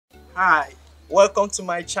Hi, welcome to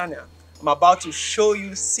my channel. I'm about to show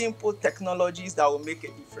you simple technologies that will make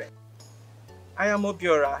a difference. I am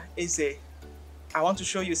Obiora Eze. I want to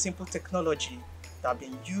show you simple technology that have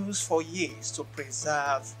been used for years to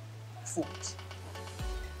preserve food.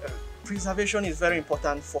 Preservation is very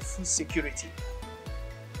important for food security.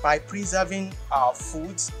 By preserving our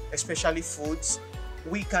foods, especially foods,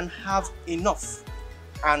 we can have enough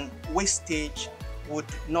and wastage would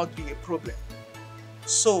not be a problem.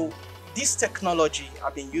 So this technology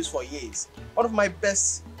have been used for years. One of my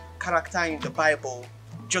best character in the Bible,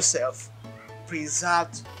 Joseph,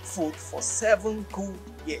 preserved food for 7 good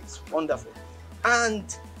years. Wonderful.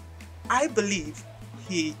 And I believe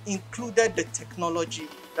he included the technology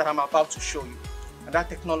that I'm about to show you. And that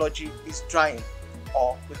technology is drying,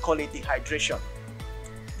 or we call it dehydration.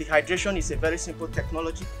 Dehydration is a very simple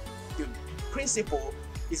technology. The principle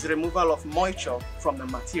is the removal of moisture from the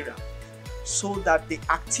material, so that the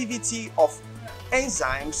activity of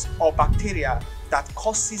enzymes or bacteria that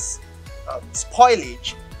causes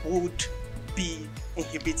spoilage would be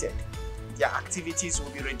inhibited. Their activities will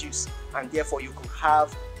be reduced, and therefore you could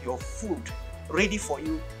have your food ready for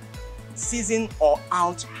you, season or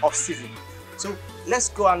out of season. So let's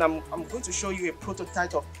go, and I'm going to show you a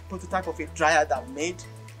prototype of a dryer that I made,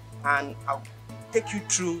 and I'll take you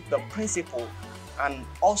through the principle, and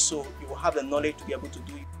also you will have the knowledge to be able to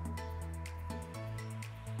do it.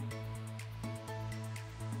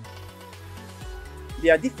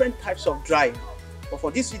 There are different types of drying, but for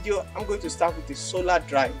this video I'm going to start with the solar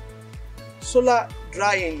drying. Solar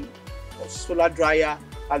drying or solar dryer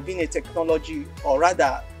has been a technology, or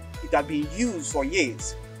rather it has been used for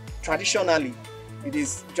years. Traditionally, it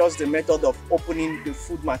is just the method of opening the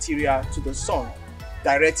food material to the sun,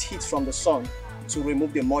 direct heat from the sun to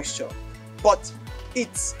remove the moisture. But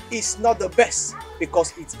it is not the best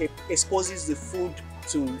because it exposes the food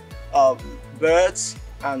to birds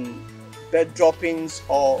and bed droppings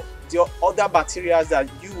or the other bacteria that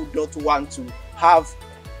you don't want to have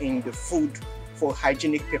in the food for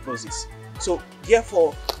hygienic purposes. So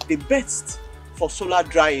therefore, the best for solar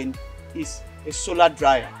drying is a solar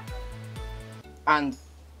dryer. And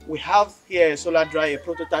we have here a solar dryer, a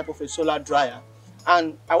prototype of a solar dryer.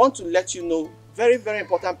 And I want to let you know very, very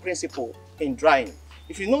important principle in drying.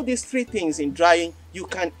 If you know these 3 things in drying, you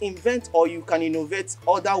can invent or you can innovate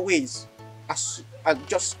other ways as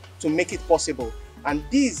just to make it possible. And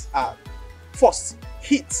these are: first,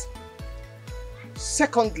 heat;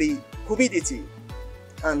 secondly, humidity;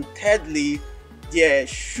 and thirdly, there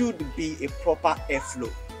should be a proper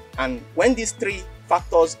airflow. And when these 3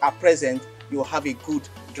 factors are present, you'll have a good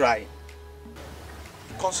drying.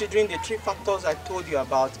 Considering the 3 factors I told you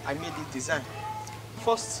about, I made this design.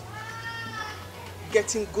 First,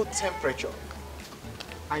 getting good temperature.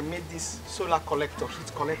 I made this solar collector,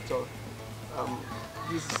 heat collector.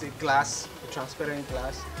 This is a glass, a transparent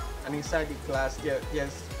glass, and inside the glass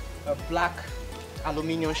there's a black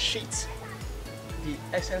aluminum sheet. The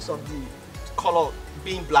essence of the color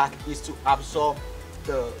being black is to absorb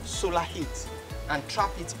the solar heat and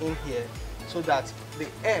trap it in here, so that the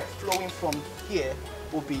air flowing from here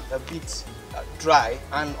will be a bit dry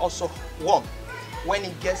and also warm. When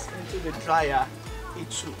it gets into the dryer,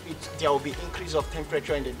 there will be increase of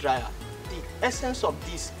temperature in the dryer. The essence of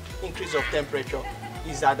this increase of temperature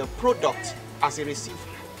is that the product, as it receives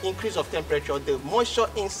increase of temperature, the moisture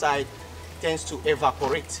inside tends to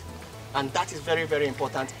evaporate, and that is very, very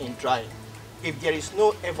important in drying. If there is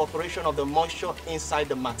no evaporation of the moisture inside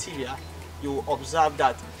the material, you will observe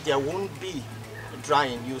that there won't be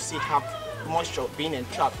drying. You still have moisture being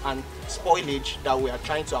entrapped, and spoilage that we are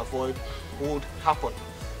trying to avoid would happen.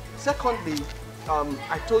 Secondly,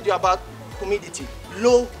 I told you about humidity,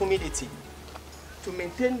 low humidity. To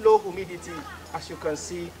maintain low humidity, as you can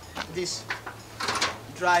see, this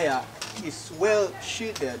dryer is well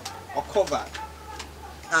shielded or covered,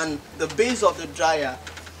 and the base of the dryer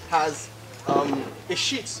has a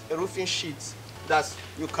sheet, a roofing sheet, that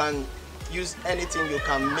you can use anything you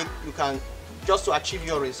can just to achieve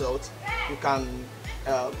your result. You can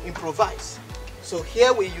improvise. So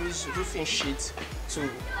here we use roofing sheet to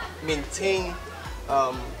maintain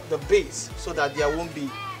the base, so that there won't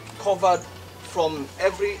be covered from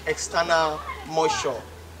every external moisture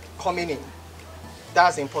coming in.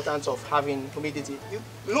 That's the importance of having humidity.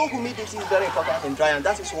 Low humidity is very important in drying, and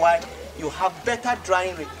that is why you have better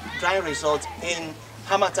drying results in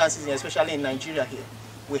Harmattan season, especially in Nigeria here.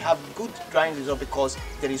 We have good drying results because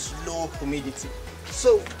there is low humidity.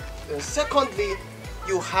 So secondly,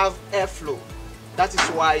 you have airflow. That is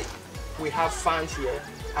why we have fans here.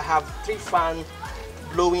 I have 3 fans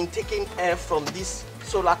blowing, taking air from this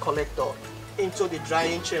solar collector into the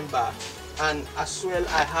drying chamber, and as well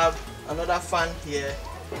I have another fan here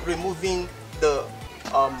removing the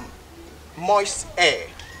moist air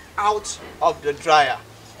out of the dryer.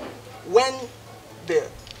 When the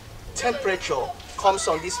temperature comes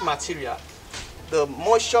on this material, the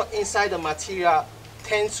moisture inside the material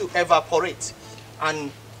tends to evaporate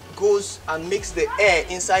and goes and makes the air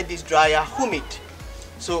inside this dryer humid.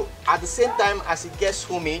 So at the same time as it gets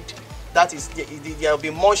humid, that is, there will be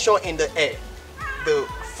moisture in the air. The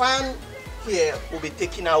fan here will be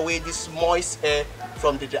taking away this moist air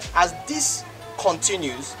from the dryer. As this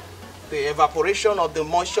continues, the evaporation of the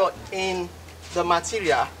moisture in the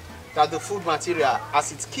material, that the food material,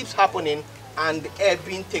 as it keeps happening and the air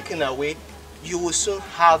being taken away, you will soon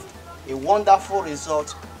have a wonderful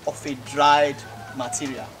result of a dried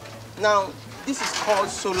material. Now, this is called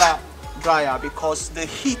solar dryer because the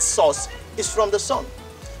heat source is from the sun.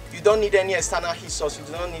 You don't need any external heat source, you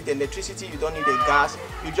don't need electricity, you don't need a gas,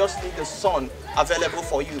 you just need the sun available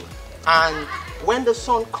for you. And when the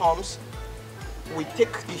sun comes, we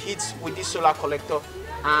take the heat with this solar collector,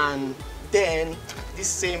 and then this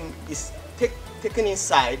same is taken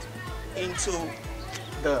inside into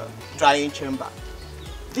the drying chamber.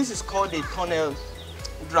 This is called a tunnel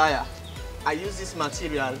dryer. I use this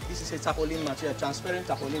material. This is a tarpaulin material, transparent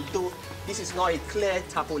tarpaulin, though this is not a clear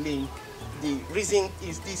tarpaulin. The reason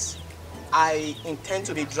is this: I intend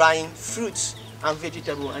to be drying fruits and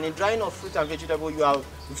vegetable, and in drying of fruit and vegetable, you are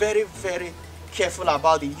very, very careful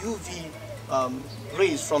about the UV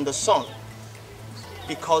rays from the sun,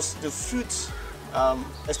 because the fruits,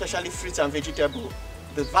 especially fruits and vegetable,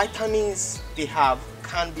 the vitamins they have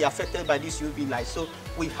can be affected by this UV light. So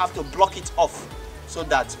we have to block it off so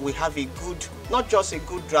that we have a good, not just a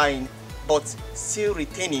good drying, but still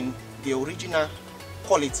retaining the original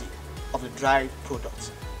quality of the dried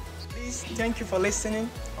product. Please, thank you for listening.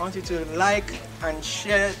 I want you to like and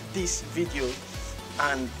share this video,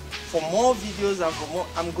 and for more videos and for more,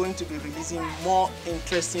 I'm going to be releasing more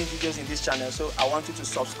interesting videos in this channel, so I want you to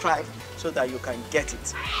subscribe so that you can get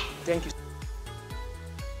it. Thank you.